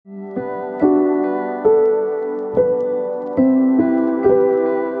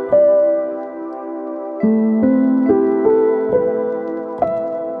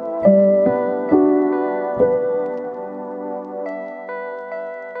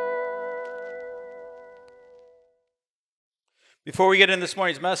Before we get into this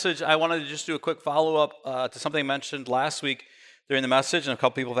morning's message, I wanted to just do a quick follow-up to something mentioned last week during the message, and a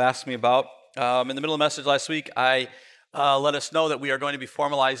couple people have asked me about. In the middle of the message last week, I let us know that we are going to be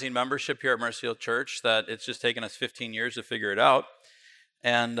formalizing membership here at Mercyfield Church, that it's just taken us 15 years to figure it out.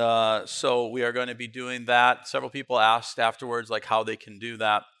 And so we are going to be doing that. Several people asked afterwards, like, how they can do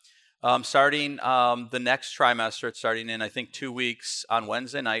that. Starting the next trimester, it's starting in, I think, 2 weeks on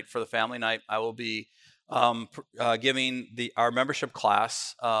Wednesday night for the family night, I will be giving our membership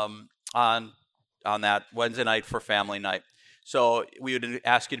class on that Wednesday night for family night. So we would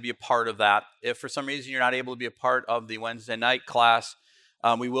ask you to be a part of that. If for some reason you're not able to be a part of the Wednesday night class,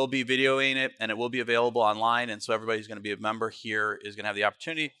 we will be videoing it, and it will be available online. And so everybody who's going to be a member here is going to have the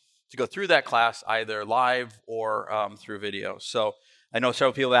opportunity to go through that class either live or through video. So I know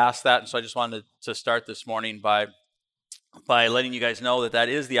several people asked that, and so I just wanted to start this morning by letting you guys know that that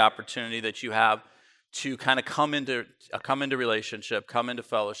is the opportunity that you have to kind of come into relationship, come into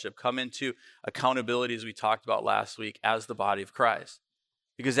fellowship, come into accountability, as we talked about last week, as the body of Christ.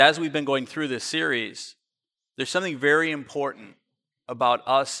 Because as we've been going through this series, there's something very important about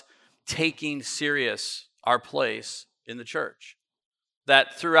us taking serious our place in the church.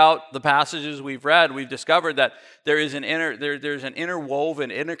 That throughout the passages we've read, we've discovered that there's an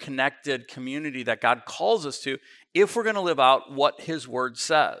interwoven, interconnected community that God calls us to if we're going to live out what His Word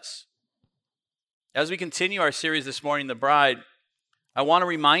says. As we continue our series this morning, The Bride, I want to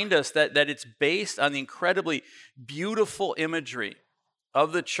remind us that it's based on the incredibly beautiful imagery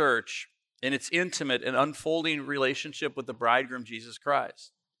of the church in its intimate and unfolding relationship with the bridegroom, Jesus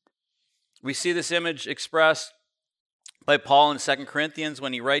Christ. We see this image expressed by Paul in 2 Corinthians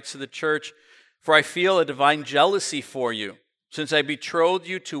when he writes to the church, "For I feel a divine jealousy for you, since I betrothed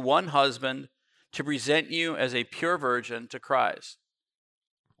you to one husband to present you as a pure virgin to Christ."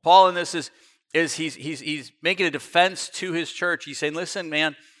 Paul in this is he's making a defense to his church. He's saying, listen,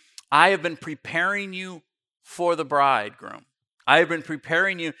 man, I have been preparing you for the bridegroom. I have been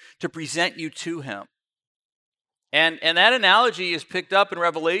preparing you to present you to him. And that analogy is picked up in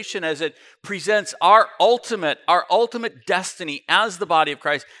Revelation as it presents our ultimate destiny as the body of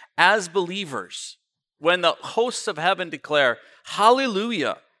Christ, as believers, when the hosts of heaven declare,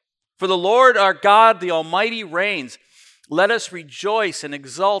 "Hallelujah, for the Lord our God, the Almighty, reigns. Let us rejoice and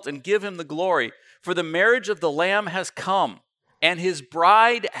exult and give him the glory, for the marriage of the Lamb has come, and his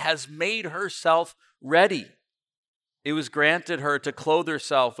bride has made herself ready. It was granted her to clothe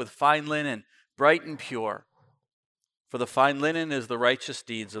herself with fine linen, bright and pure, for the fine linen is the righteous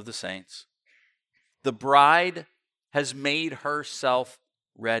deeds of the saints. The bride has made herself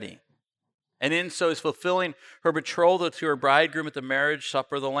ready, and in so is fulfilling her betrothal to her bridegroom at the marriage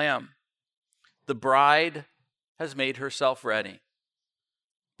supper of the Lamb. The bride has made herself ready."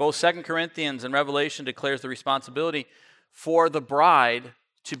 Both 2 Corinthians and Revelation declares the responsibility for the bride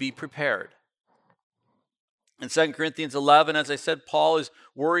to be prepared. In 2 Corinthians 11, as I said, Paul is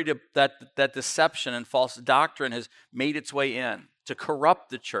worried that deception and false doctrine has made its way in to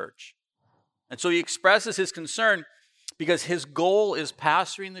corrupt the church. And so he expresses his concern because his goal is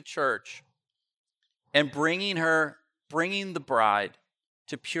pastoring the church and bringing the bride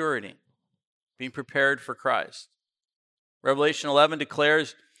to purity, being prepared for Christ. Revelation 11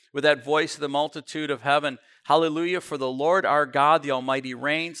 declares with that voice of the multitude of heaven, "Hallelujah, for the Lord our God, the Almighty,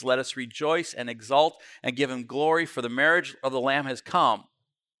 reigns. Let us rejoice and exult and give him glory, for the marriage of the Lamb has come,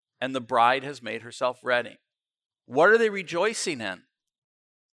 and the bride has made herself ready." What are they rejoicing in?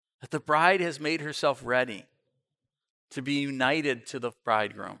 That the bride has made herself ready to be united to the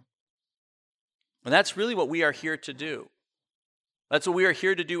bridegroom. And that's really what we are here to do. That's what we are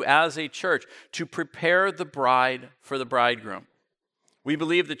here to do as a church, to prepare the bride for the bridegroom. We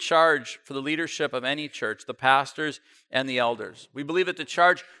believe the charge for the leadership of any church, the pastors and the elders. We believe that the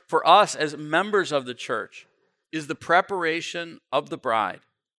charge for us as members of the church is the preparation of the bride,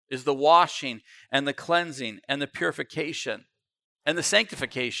 is the washing and the cleansing and the purification and the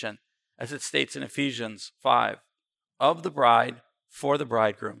sanctification, as it states in Ephesians 5, of the bride for the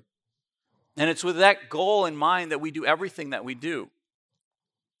bridegroom. And it's with that goal in mind that we do everything that we do.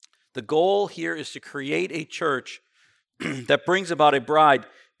 The goal here is to create a church that brings about a bride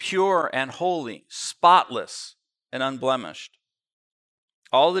pure and holy, spotless and unblemished.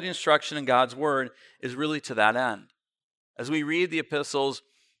 All the instruction in God's word is really to that end. As we read the epistles,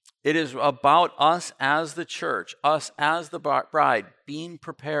 it is about us as the church, us as the bride, being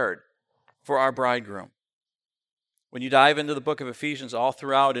prepared for our bridegroom. When you dive into the book of Ephesians, all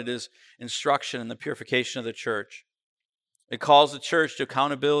throughout it is instruction in the purification of the church. It calls the church to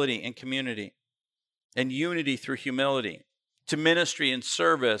accountability and community, and unity through humility, to ministry and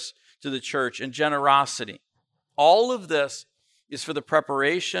service to the church and generosity. All of this is for the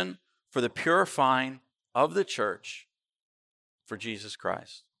preparation, for the purifying of the church for Jesus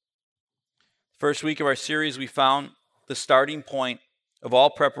Christ. First week of our series, we found the starting point of all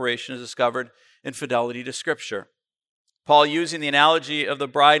preparation is discovered in fidelity to Scripture. Paul, using the analogy of the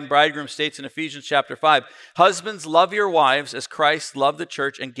bride and bridegroom, states in Ephesians chapter 5, "Husbands, love your wives as Christ loved the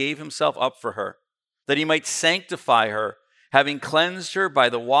church and gave himself up for her, that he might sanctify her, having cleansed her by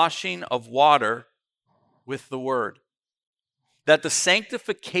the washing of water with the word." That the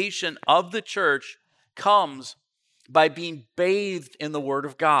sanctification of the church comes by being bathed in the Word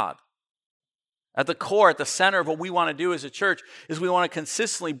of God. At the core, at the center of what we want to do as a church is we want to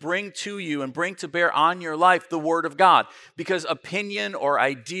consistently bring to you and bring to bear on your life the Word of God. Because opinion or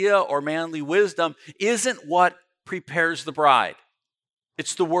idea or manly wisdom isn't what prepares the bride.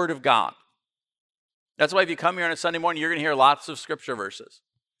 It's the Word of God. That's why if you come here on a Sunday morning, you're going to hear lots of Scripture verses.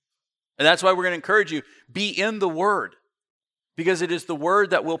 And that's why we're going to encourage you, be in the Word. Because it is the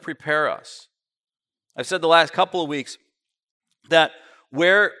Word that will prepare us. I've said the last couple of weeks that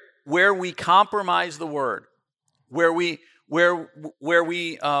where we compromise the Word, where we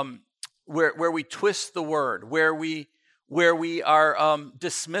twist the Word, where we are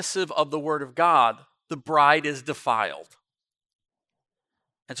dismissive of the Word of God, the bride is defiled.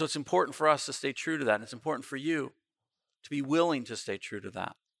 And so it's important for us to stay true to that. And it's important for you to be willing to stay true to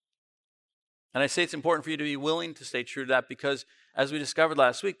that. And I say it's important for you to be willing to stay true to that because, as we discovered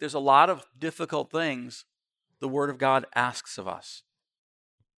last week, there's a lot of difficult things the Word of God asks of us.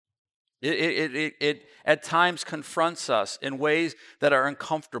 It at times confronts us in ways that are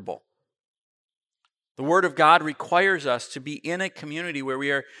uncomfortable. The Word of God requires us to be in a community where we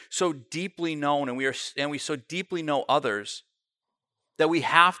are so deeply known and we so deeply know others that we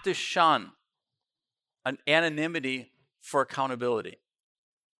have to shun an anonymity for accountability.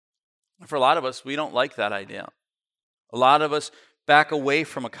 For a lot of us, we don't like that idea. A lot of us back away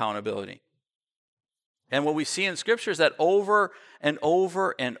from accountability. And what we see in Scripture is that over and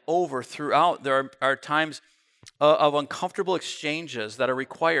over and over throughout, there are times of uncomfortable exchanges that are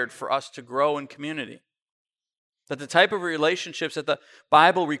required for us to grow in community. That the type of relationships that the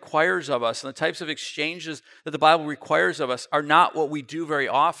Bible requires of us and the types of exchanges that the Bible requires of us are not what we do very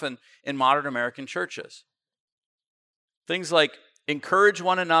often in modern American churches. Things like encourage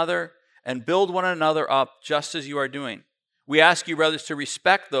one another and build one another up just as you are doing. We ask you, brothers, to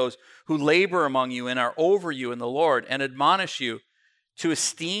respect those who labor among you and are over you in the Lord and admonish you to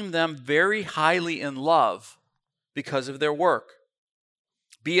esteem them very highly in love because of their work.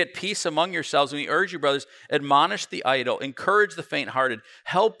 Be at peace among yourselves, and we urge you, brothers, admonish the idle, encourage the faint-hearted,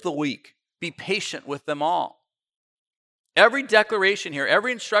 help the weak, be patient with them all. Every declaration here,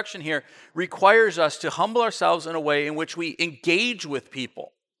 every instruction here requires us to humble ourselves in a way in which we engage with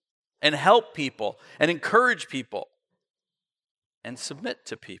people and help people and encourage people and submit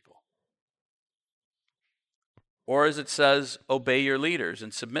to people. Or as it says, obey your leaders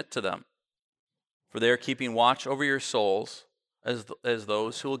and submit to them, for they are keeping watch over your souls as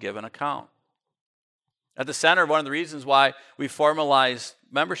those who will give an account. At the center of one of the reasons why we formalize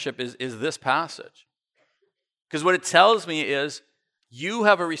membership is this passage. Because what it tells me is you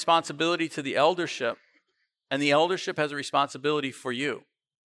have a responsibility to the eldership, and the eldership has a responsibility for you.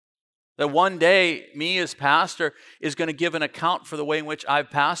 That one day, me as pastor is going to give an account for the way in which I've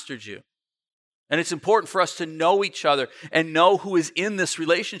pastored you. And it's important for us to know each other and know who is in this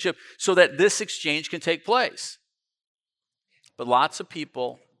relationship so that this exchange can take place. But lots of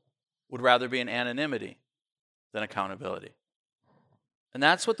people would rather be in anonymity than accountability. And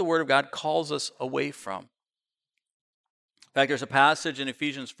that's what the Word of God calls us away from. In fact, there's a passage in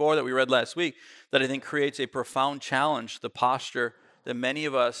Ephesians 4 that we read last week that I think creates a profound challenge to the posture that many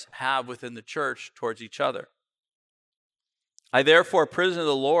of us have within the church towards each other. I therefore, prisoner of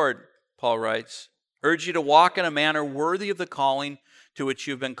the Lord, Paul writes, urge you to walk in a manner worthy of the calling to which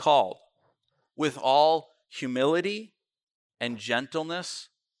you've been called, with all humility and gentleness,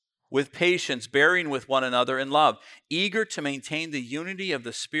 with patience, bearing with one another in love, eager to maintain the unity of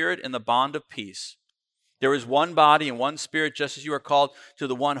the Spirit in the bond of peace. There is one body and one Spirit, just as you are called to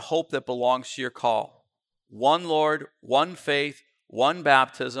the one hope that belongs to your call. One Lord, one faith, one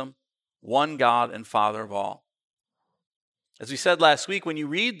baptism, one God and Father of all. As we said last week, when you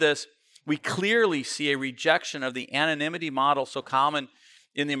read this, we clearly see a rejection of the anonymity model so common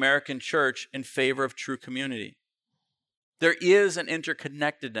in the American church in favor of true community. There is an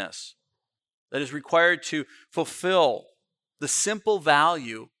interconnectedness that is required to fulfill the simple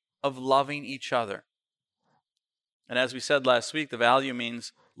value of loving each other. And as we said last week, the value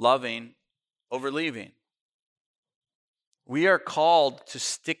means loving over leaving. We are called to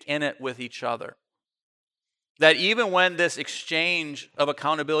stick in it with each other. That even when this exchange of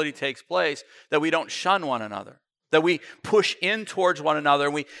accountability takes place, that we don't shun one another, that we push in towards one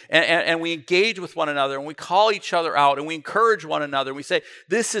another, and we engage with one another, and we call each other out, and we encourage one another, and we say,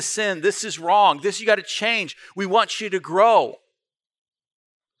 this is sin, this is wrong, this you got to change, we want you to grow.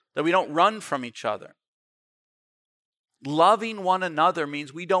 That we don't run from each other. Loving one another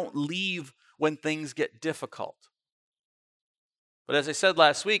means we don't leave when things get difficult. But as I said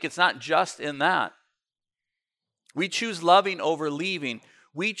last week, it's not just in that. We choose loving over leaving.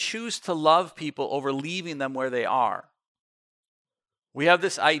 We choose to love people over leaving them where they are. We have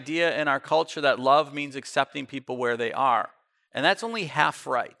this idea in our culture that love means accepting people where they are. And that's only half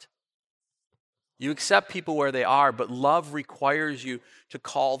right. You accept people where they are, but love requires you to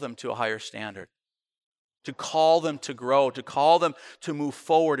call them to a higher standard, to call them to grow, to call them to move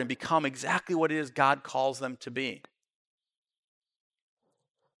forward and become exactly what it is God calls them to be.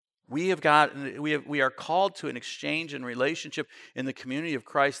 We are called to an exchange and relationship in the community of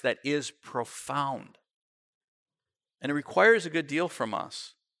Christ that is profound. And it requires a good deal from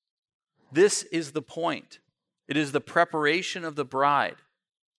us. This is the point. It is the preparation of the bride.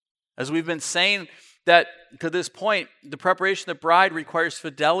 As we've been saying that to this point, the preparation of the bride requires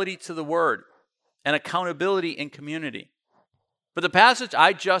fidelity to the word and accountability in community. But the passage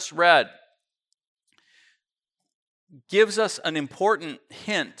I just read gives us an important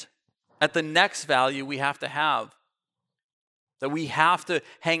hint at the next value we have to have, that we have to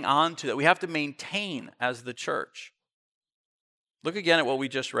hang on to, that we have to maintain as the church. Look again at what we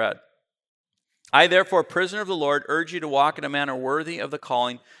just read. I, therefore, prisoner of the Lord, urge you to walk in a manner worthy of the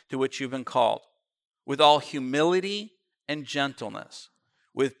calling to which you've been called, with all humility and gentleness,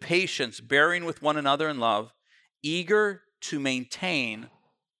 with patience, bearing with one another in love, eager to maintain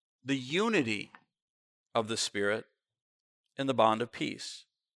the unity of the Spirit in the bond of peace.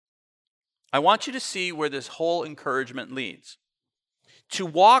 I want you to see where this whole encouragement leads. To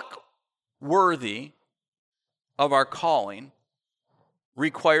walk worthy of our calling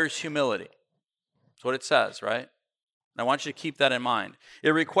requires humility. That's what it says, right? And I want you to keep that in mind.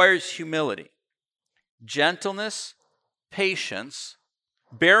 It requires humility, gentleness, patience,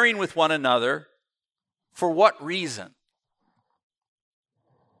 bearing with one another. For what reason?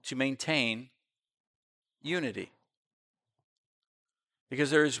 To maintain unity. Because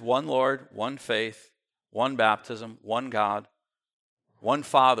there is one Lord, one faith, one baptism, one God, one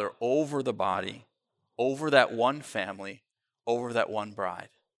Father over the body, over that one family, over that one bride.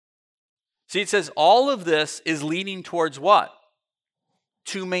 See, it says all of this is leading towards what?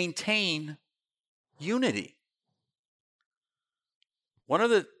 To maintain unity. One of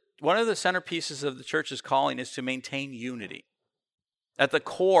the centerpieces of the church's calling is to maintain unity. At the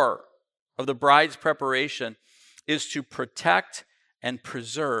core of the bride's preparation is to protect and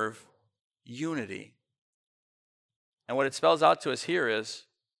preserve unity. And what it spells out to us here is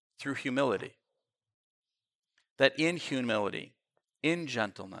through humility. That in humility, in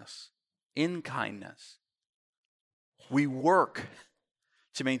gentleness, in kindness, we work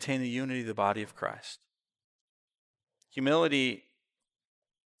to maintain the unity of the body of Christ. Humility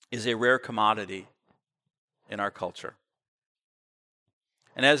is a rare commodity in our culture.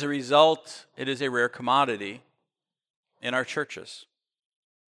 And as a result, it is a rare commodity in our churches.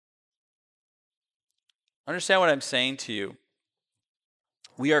 Understand what I'm saying to you.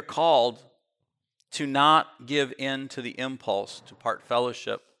 We are called to not give in to the impulse to part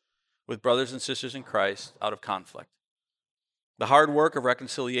fellowship with brothers and sisters in Christ out of conflict. The hard work of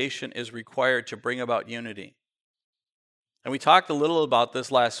reconciliation is required to bring about unity. And we talked a little about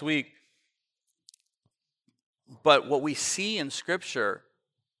this last week, but what we see in Scripture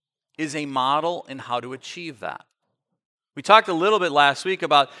is a model in how to achieve that. We talked a little bit last week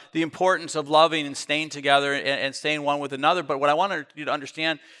about the importance of loving and staying together and staying one with another, but what I want you to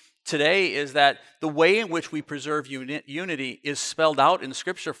understand today is that the way in which we preserve unity is spelled out in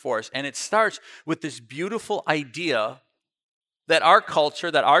Scripture for us, and it starts with this beautiful idea that our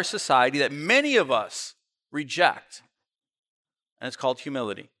culture, that our society, that many of us reject, and it's called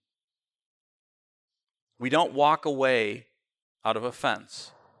humility. We don't walk away out of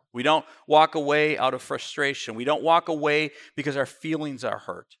offense. We don't walk away out of frustration. We don't walk away because our feelings are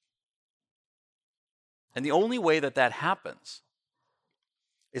hurt. And the only way that that happens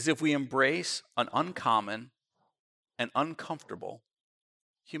is if we embrace an uncommon and uncomfortable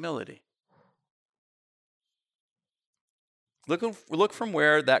humility. Look from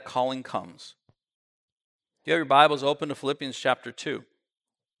where that calling comes. You have your Bibles open to Philippians chapter 2.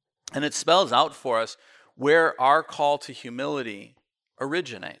 And it spells out for us where our call to humility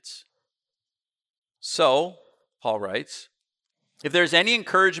originates. So, Paul writes, if there's any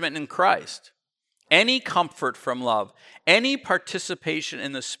encouragement in Christ, any comfort from love, any participation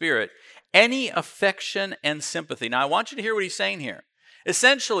in the Spirit, any affection and sympathy. Now, I want you to hear what he's saying here.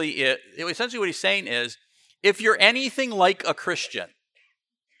 Essentially what he's saying is, if you're anything like a Christian,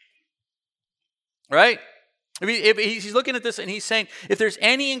 right? If he's looking at this and he's saying, if there's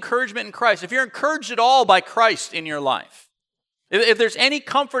any encouragement in Christ, if you're encouraged at all by Christ in your life, if there's any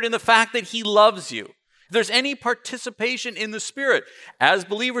comfort in the fact that he loves you, if there's any participation in the Spirit, as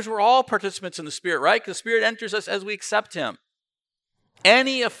believers, we're all participants in the Spirit, right? Because the Spirit enters us as we accept him.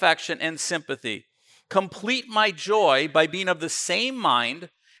 Any affection and sympathy. Complete my joy by being of the same mind,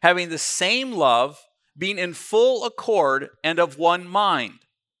 having the same love, being in full accord and of one mind.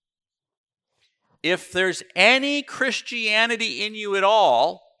 If there's any Christianity in you at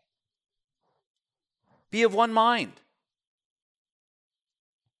all, be of one mind.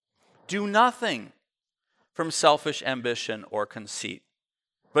 Do nothing from selfish ambition or conceit,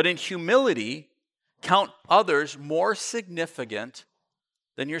 but in humility count others more significant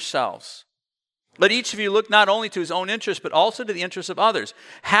than yourselves. Let each of you look not only to his own interest, but also to the interests of others.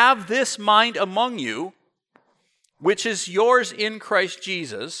 Have this mind among you, which is yours in Christ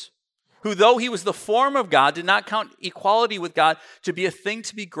Jesus, who though he was the form of God, did not count equality with God to be a thing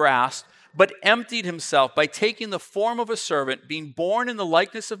to be grasped, but emptied himself by taking the form of a servant, being born in the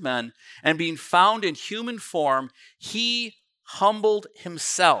likeness of men, and being found in human form, he humbled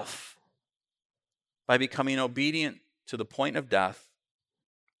himself by becoming obedient to the point of death,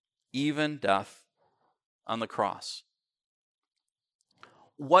 even death on the cross.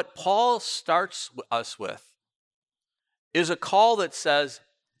 What Paul starts us with is a call that says,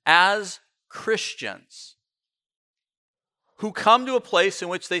 as Christians who come to a place in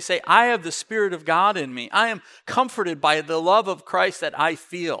which they say, I have the Spirit of God in me. I am comforted by the love of Christ that I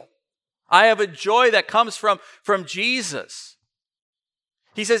feel. I have a joy that comes from Jesus.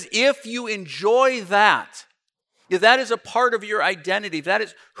 He says, if you enjoy that, if that is a part of your identity, if that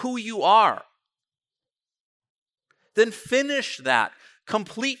is who you are, then finish that.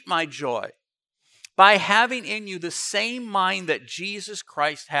 Complete my joy by having in you the same mind that Jesus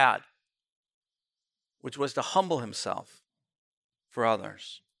Christ had, which was to humble himself for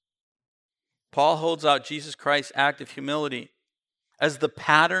others. Paul holds out Jesus Christ's act of humility as the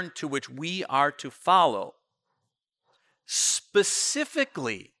pattern to which we are to follow,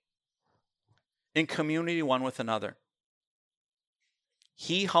 specifically in community one with another.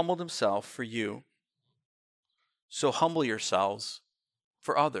 He humbled himself for you, so humble yourselves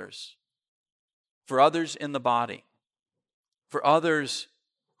for others in the body, for others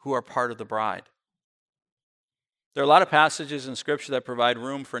who are part of the bride. There are a lot of passages in Scripture that provide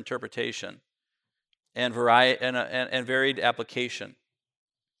room for interpretation and varied application.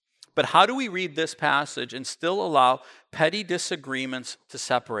 But how do we read this passage and still allow petty disagreements to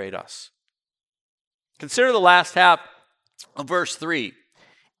separate us? Consider the last half of verse 3.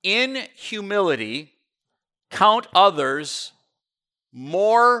 In humility, count others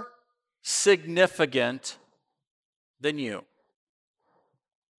more significant than you.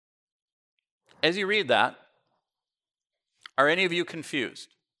 As you read that, are any of you confused?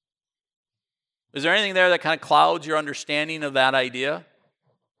 Is there anything there that kind of clouds your understanding of that idea?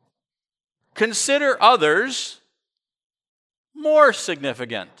 Consider others more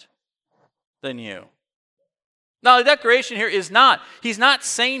significant than you. Now, the declaration here is not, he's not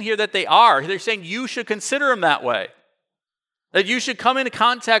saying here that they are. They're saying you should consider them that way. That you should come into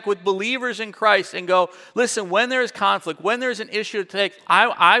contact with believers in Christ and go, listen, when there is conflict, when there's an issue to take,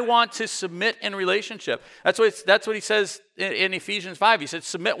 I want to submit in relationship. That's what he says in Ephesians 5. He said,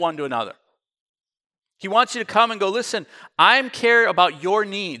 submit one to another. He wants you to come and go, listen, I'm care about your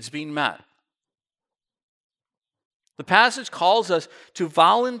needs being met. The passage calls us to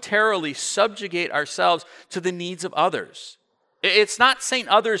voluntarily subjugate ourselves to the needs of others. It's not saying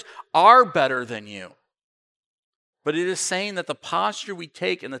others are better than you. But it is saying that the posture we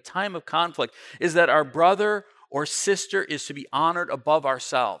take in the time of conflict is that our brother or sister is to be honored above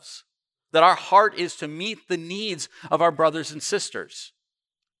ourselves. That our heart is to meet the needs of our brothers and sisters.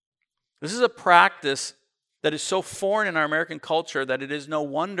 This is a practice that is so foreign in our American culture that it is no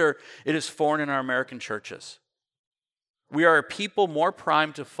wonder it is foreign in our American churches. We are a people more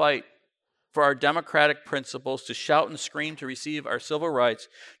primed to fight for our democratic principles, to shout and scream to receive our civil rights,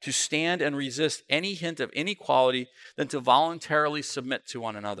 to stand and resist any hint of inequality than to voluntarily submit to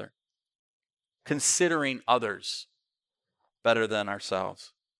one another, considering others better than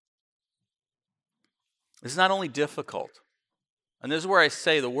ourselves. This is not only difficult, and this is where I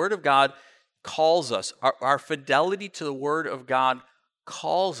say the Word of God calls us, our fidelity to the Word of God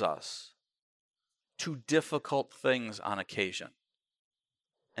calls us to difficult things on occasion.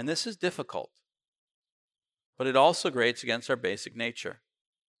 And this is difficult. but it also grates against our basic nature.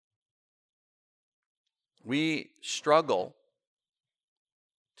 We struggle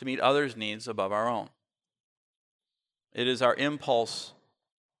to meet others' needs above our own. It is our impulse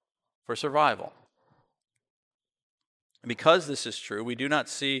for survival. And because this is true, we do not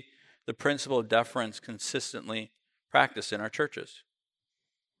see the principle of deference consistently practiced in our churches.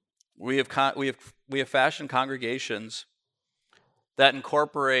 We have fashioned congregations that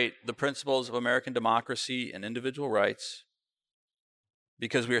incorporate the principles of American democracy and individual rights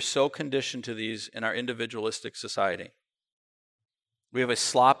because we are so conditioned to these in our individualistic society. We have a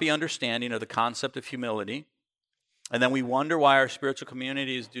sloppy understanding of the concept of humility, and then we wonder why our spiritual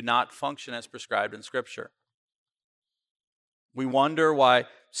communities do not function as prescribed in Scripture. We wonder why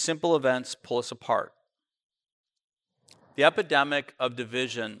simple events pull us apart. The epidemic of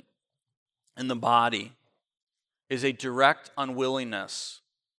division in the body is a direct unwillingness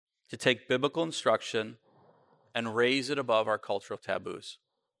to take biblical instruction and raise it above our cultural taboos.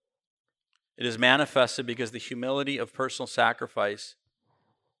 It is manifested because the humility of personal sacrifice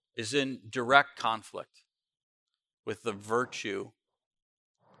is in direct conflict with the virtue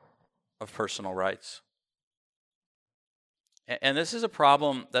of personal rights. And this is a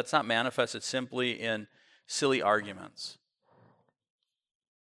problem that's not manifested simply in silly arguments.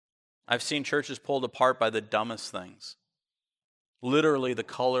 I've seen churches pulled apart by the dumbest things. Literally the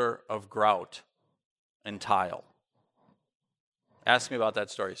color of grout and tile. Ask me about that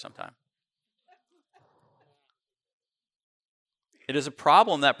story sometime. It is a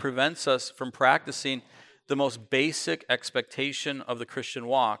problem that prevents us from practicing the most basic expectation of the Christian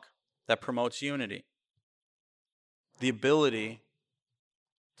walk that promotes unity. The ability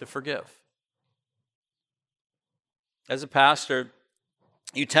to forgive. As a pastor,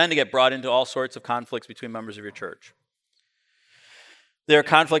 you tend to get brought into all sorts of conflicts between members of your church. There are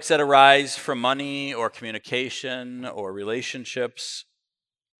conflicts that arise from money or communication or relationships.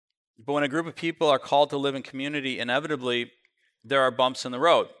 But when a group of people are called to live in community, inevitably there are bumps in the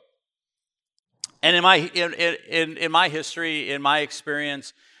road. And in my history, in my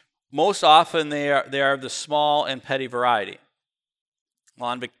experience, most often they are the small and petty variety. Well,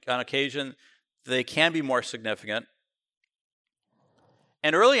 on occasion, they can be more significant.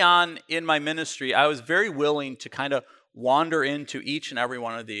 And early on in my ministry, I was very willing to kind of wander into each and every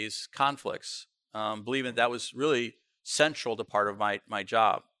one of these conflicts, believing that was really central to part of my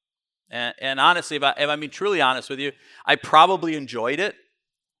job. And honestly, if I'm being truly honest with you, I probably enjoyed it.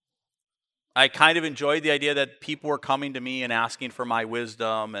 I kind of enjoyed the idea that people were coming to me and asking for my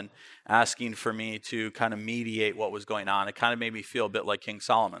wisdom and asking for me to kind of mediate what was going on. It kind of made me feel a bit like King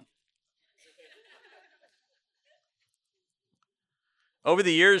Solomon. Over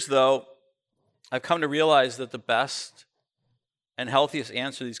the years, though, I've come to realize that the best and healthiest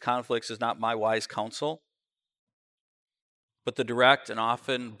answer to these conflicts is not my wise counsel, but the direct and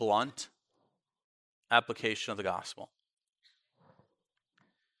often blunt application of the gospel.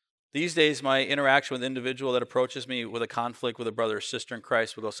 These days, my interaction with an individual that approaches me with a conflict with a brother or sister in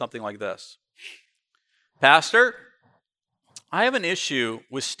Christ will go something like this. Pastor, I have an issue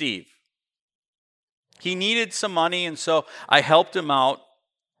with Steve. He needed some money, and so I helped him out,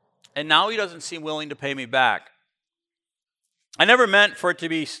 and now he doesn't seem willing to pay me back. I never meant for it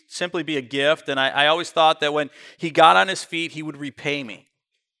to simply be a gift, and I always thought that when he got on his feet, he would repay me.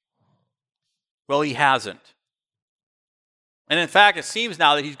 Well, he hasn't. And in fact, it seems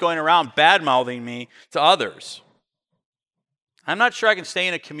now that he's going around bad-mouthing me to others. I'm not sure I can stay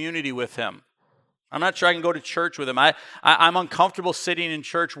in a community with him. I'm not sure I can go to church with him. I'm uncomfortable sitting in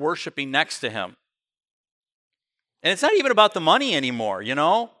church worshiping next to him. And it's not even about the money anymore, you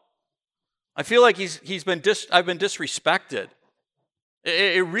know? I feel like I've been disrespected.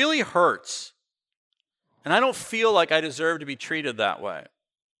 It really hurts. And I don't feel like I deserve to be treated that way.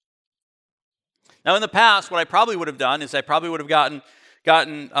 Now, in the past, what I probably would have done is I probably would have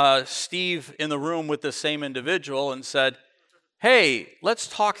gotten Steve in the room with the same individual and said, hey, let's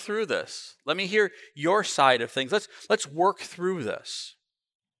talk through this. Let me hear your side of things. Let's work through this.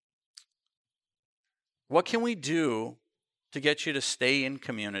 What can we do to get you to stay in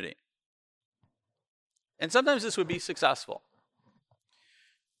community? And sometimes this would be successful.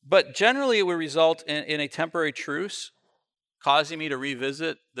 But generally it would result in a temporary truce, causing me to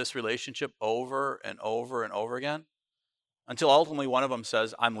revisit this relationship over and over and over again, until ultimately one of them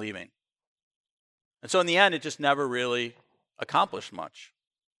says, I'm leaving. And so in the end, it just never really accomplished much.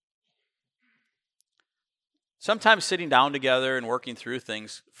 Sometimes sitting down together and working through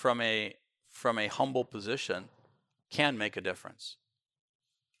things from a humble position can make a difference.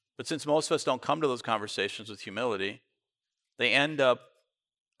 But since most of us don't come to those conversations with humility, they end up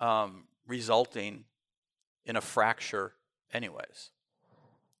resulting in a fracture anyways.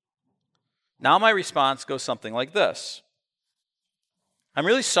 Now my response goes something like this. I'm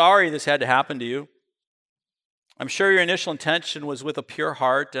really sorry this had to happen to you. I'm sure your initial intention was with a pure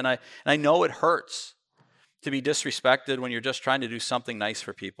heart, and I know it hurts to be disrespected when you're just trying to do something nice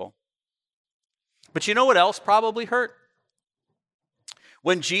for people. But you know what else probably hurt?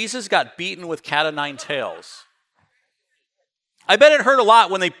 When Jesus got beaten with cat o' nine tails. I bet it hurt a lot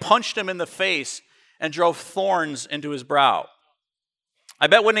when they punched him in the face and drove thorns into his brow. I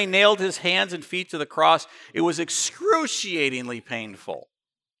bet when they nailed his hands and feet to the cross, it was excruciatingly painful.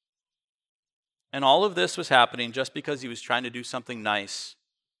 And all of this was happening just because he was trying to do something nice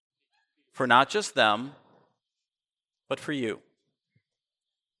for not just them, but for you.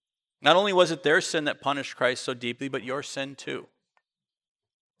 Not only was it their sin that punished Christ so deeply, but your sin too.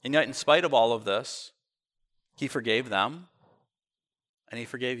 And yet, in spite of all of this, he forgave them and he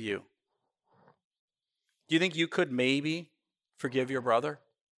forgave you. Do you think you could maybe forgive your brother?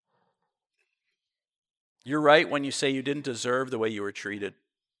 You're right when you say you didn't deserve the way you were treated.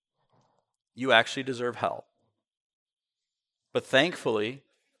 You actually deserve hell. But thankfully,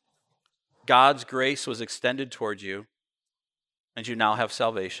 God's grace was extended toward you, and you now have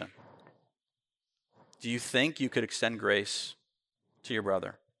salvation. Do you think you could extend grace to your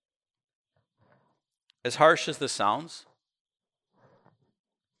brother? As harsh as this sounds,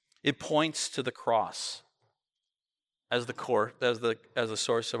 it points to the cross as the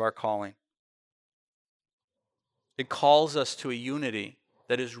source of our calling. It calls us to a unity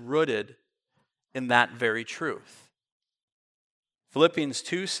that is rooted in that very truth. Philippians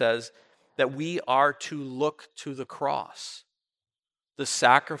 2 says that we are to look to the cross, the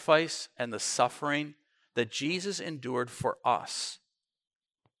sacrifice and the suffering that Jesus endured for us,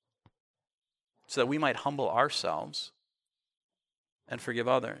 so that we might humble ourselves and forgive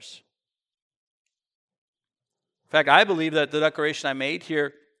others. In fact, I believe that the declaration I made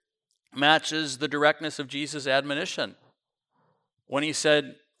here matches the directness of Jesus' admonition when he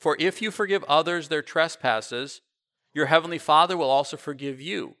said, "For if you forgive others their trespasses, your heavenly Father will also forgive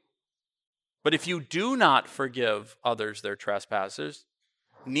you. But if you do not forgive others their trespasses,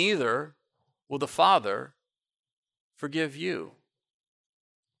 neither will the Father forgive you."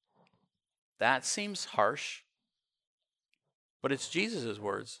 That seems harsh, but it's Jesus'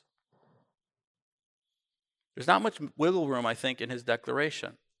 words. There's not much wiggle room, I think, in his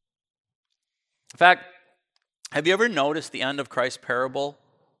declaration. In fact, have you ever noticed the end of Christ's parable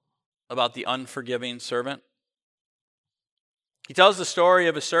about the unforgiving servant? He tells the story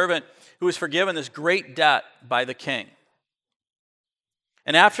of a servant who was forgiven this great debt by the king.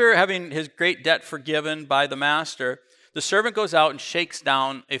 And after having his great debt forgiven by the master, the servant goes out and shakes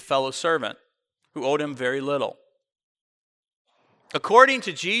down a fellow servant who owed him very little. According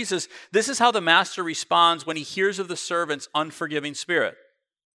to Jesus, this is how the master responds when he hears of the servant's unforgiving spirit.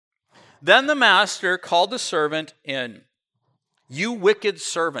 Then the master called the servant in. "You wicked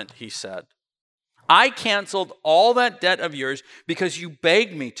servant," he said. "I canceled all that debt of yours because you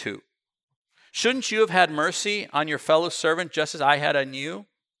begged me to. Shouldn't you have had mercy on your fellow servant just as I had on you?"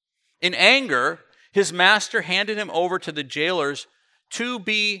 In anger, his master handed him over to the jailers to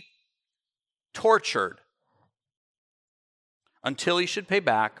be tortured until he should pay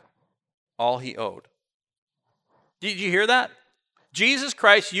back all he owed. Did you hear that? Jesus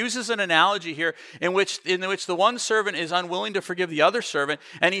Christ uses an analogy here in which the one servant is unwilling to forgive the other servant,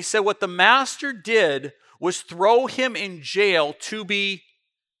 and he said what the master did was throw him in jail to be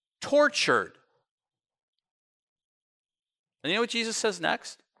tortured. And you know what Jesus says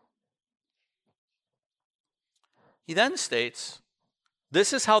next? He then states,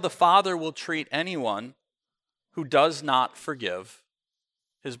 "This is how the Father will treat anyone who does not forgive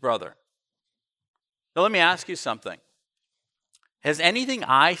his brother." Now let me ask you something. Has anything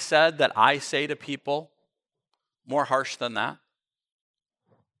I said that I say to people more harsh than that?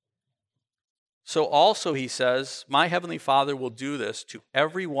 So also he says, "My heavenly Father will do this to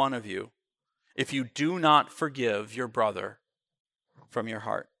every one of you if you do not forgive your brother from your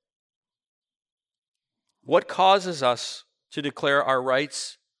heart." What causes us to declare our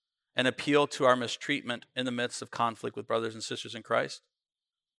rights and appeal to our mistreatment in the midst of conflict with brothers and sisters in Christ?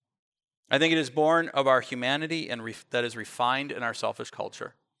 I think it is born of our humanity and that is refined in our selfish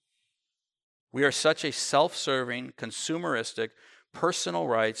culture. We are such a self-serving, consumeristic, personal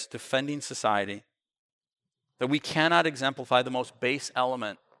rights defending society that we cannot exemplify the most base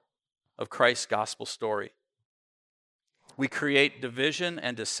element of Christ's gospel story. We create division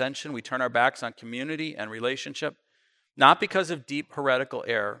and dissension. We turn our backs on community and relationship, not because of deep heretical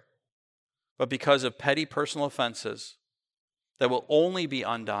error, but because of petty personal offenses that will only be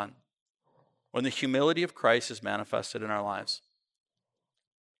undone when the humility of Christ is manifested in our lives.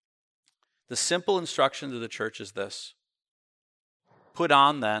 The simple instruction to the church is this: put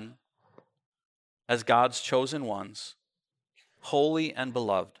on then, as God's chosen ones, holy and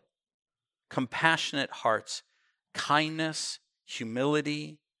beloved, compassionate hearts, kindness,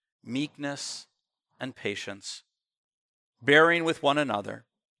 humility, meekness, and patience, bearing with one another.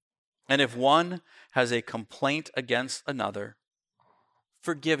 And if one has a complaint against another,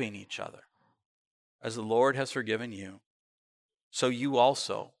 forgiving each other, as the Lord has forgiven you, so you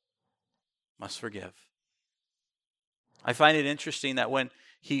also must forgive. I find it interesting that when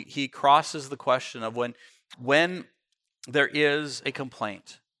he crosses the question of when there is a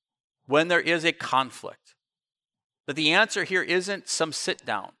complaint, when there is a conflict, but the answer here isn't some sit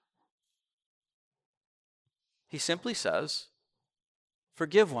down. He simply says,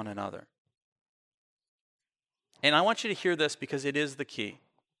 forgive one another. And I want you to hear this because it is the key.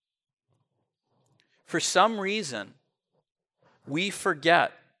 For some reason, we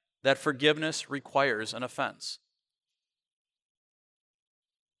forget that forgiveness requires an offense.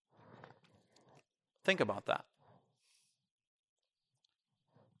 Think about that.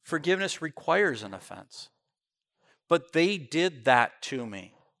 Forgiveness requires an offense. But they did that to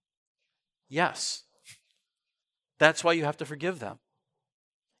me. Yes. That's why you have to forgive them.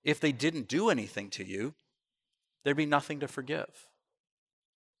 If they didn't do anything to you, there'd be nothing to forgive.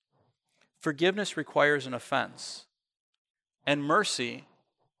 Forgiveness requires an offense. And mercy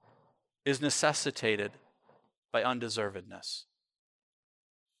is necessitated by undeservedness.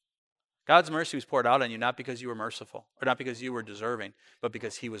 God's mercy was poured out on you not because you were merciful, or not because you were deserving, but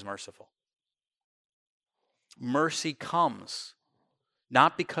because he was merciful. Mercy comes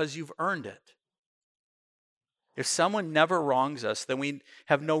not because you've earned it. If someone never wrongs us, then we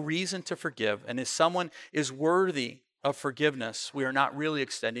have no reason to forgive. And if someone is worthy of forgiveness, we are not really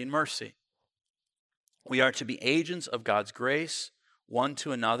extending mercy. We are to be agents of God's grace, one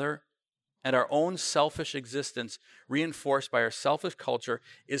to another, and our own selfish existence, reinforced by our selfish culture,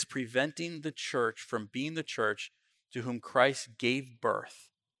 is preventing the church from being the church to whom Christ gave birth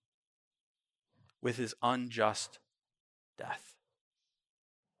with his unjust death.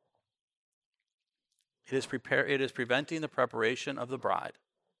 It is preventing the preparation of the bride.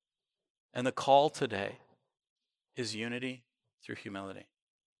 And the call today is unity through humility.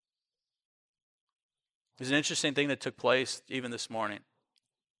 There's an interesting thing that took place even this morning.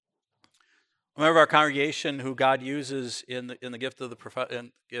 A member of our congregation who God uses in the gift of the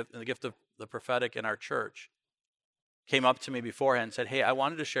prophetic in our church came up to me beforehand and said, "Hey, I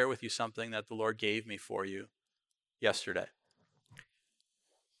wanted to share with you something that the Lord gave me for you yesterday."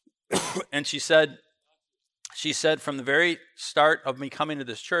 And she said, from the very start of me coming to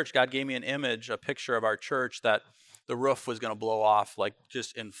this church, God gave me an image, a picture of our church, that the roof was going to blow off like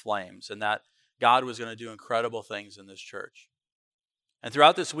just in flames, and that God was going to do incredible things in this church. And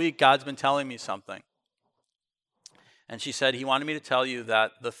throughout this week, God's been telling me something. And she said, he wanted me to tell you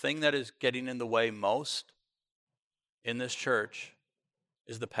that the thing that is getting in the way most in this church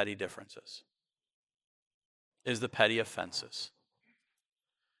is the petty differences, is the petty offenses.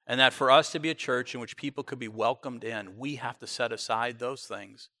 And that for us to be a church in which people could be welcomed in, we have to set aside those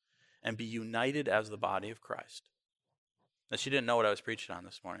things and be united as the body of Christ. Now, she didn't know what I was preaching on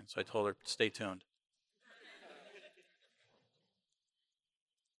this morning, so I told her, stay tuned.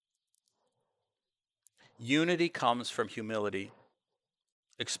 Unity comes from humility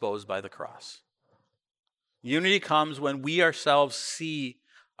exposed by the cross. Unity comes when we ourselves see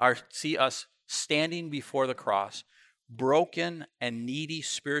us standing before the cross, broken and needy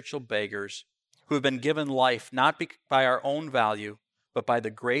spiritual beggars who have been given life not by our own value, but by the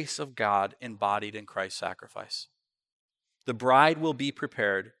grace of God embodied in Christ's sacrifice. The bride will be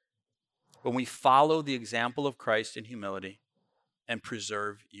prepared when we follow the example of Christ in humility and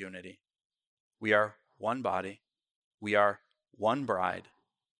preserve unity. We are one body. We are one bride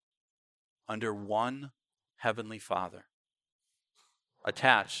under one heavenly Father,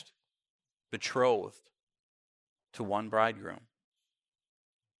 attached, betrothed to one bridegroom.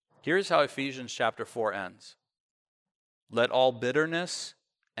 Here's how Ephesians chapter 4 ends. Let all bitterness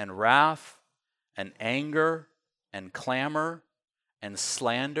and wrath and anger and clamor and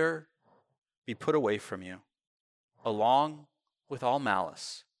slander be put away from you, along with all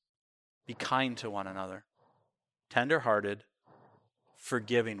malice. Be kind to one another, tender-hearted,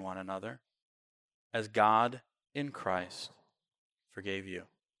 forgiving one another, as God in Christ forgave you.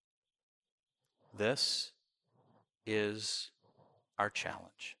 This is our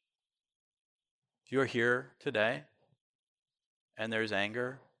challenge. If you are here today and there's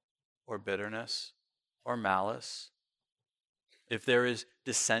anger or bitterness or malice if there is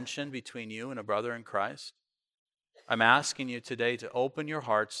dissension between you and a brother in Christ, I'm asking you today to open your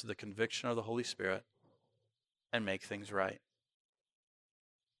hearts to the conviction of the Holy Spirit and make things right.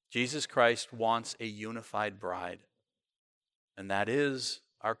 Jesus Christ wants a unified bride, and that is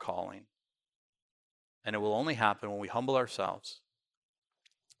our calling. And it will only happen when we humble ourselves,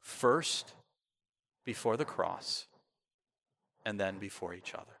 first before the cross, and then before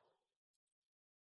each other.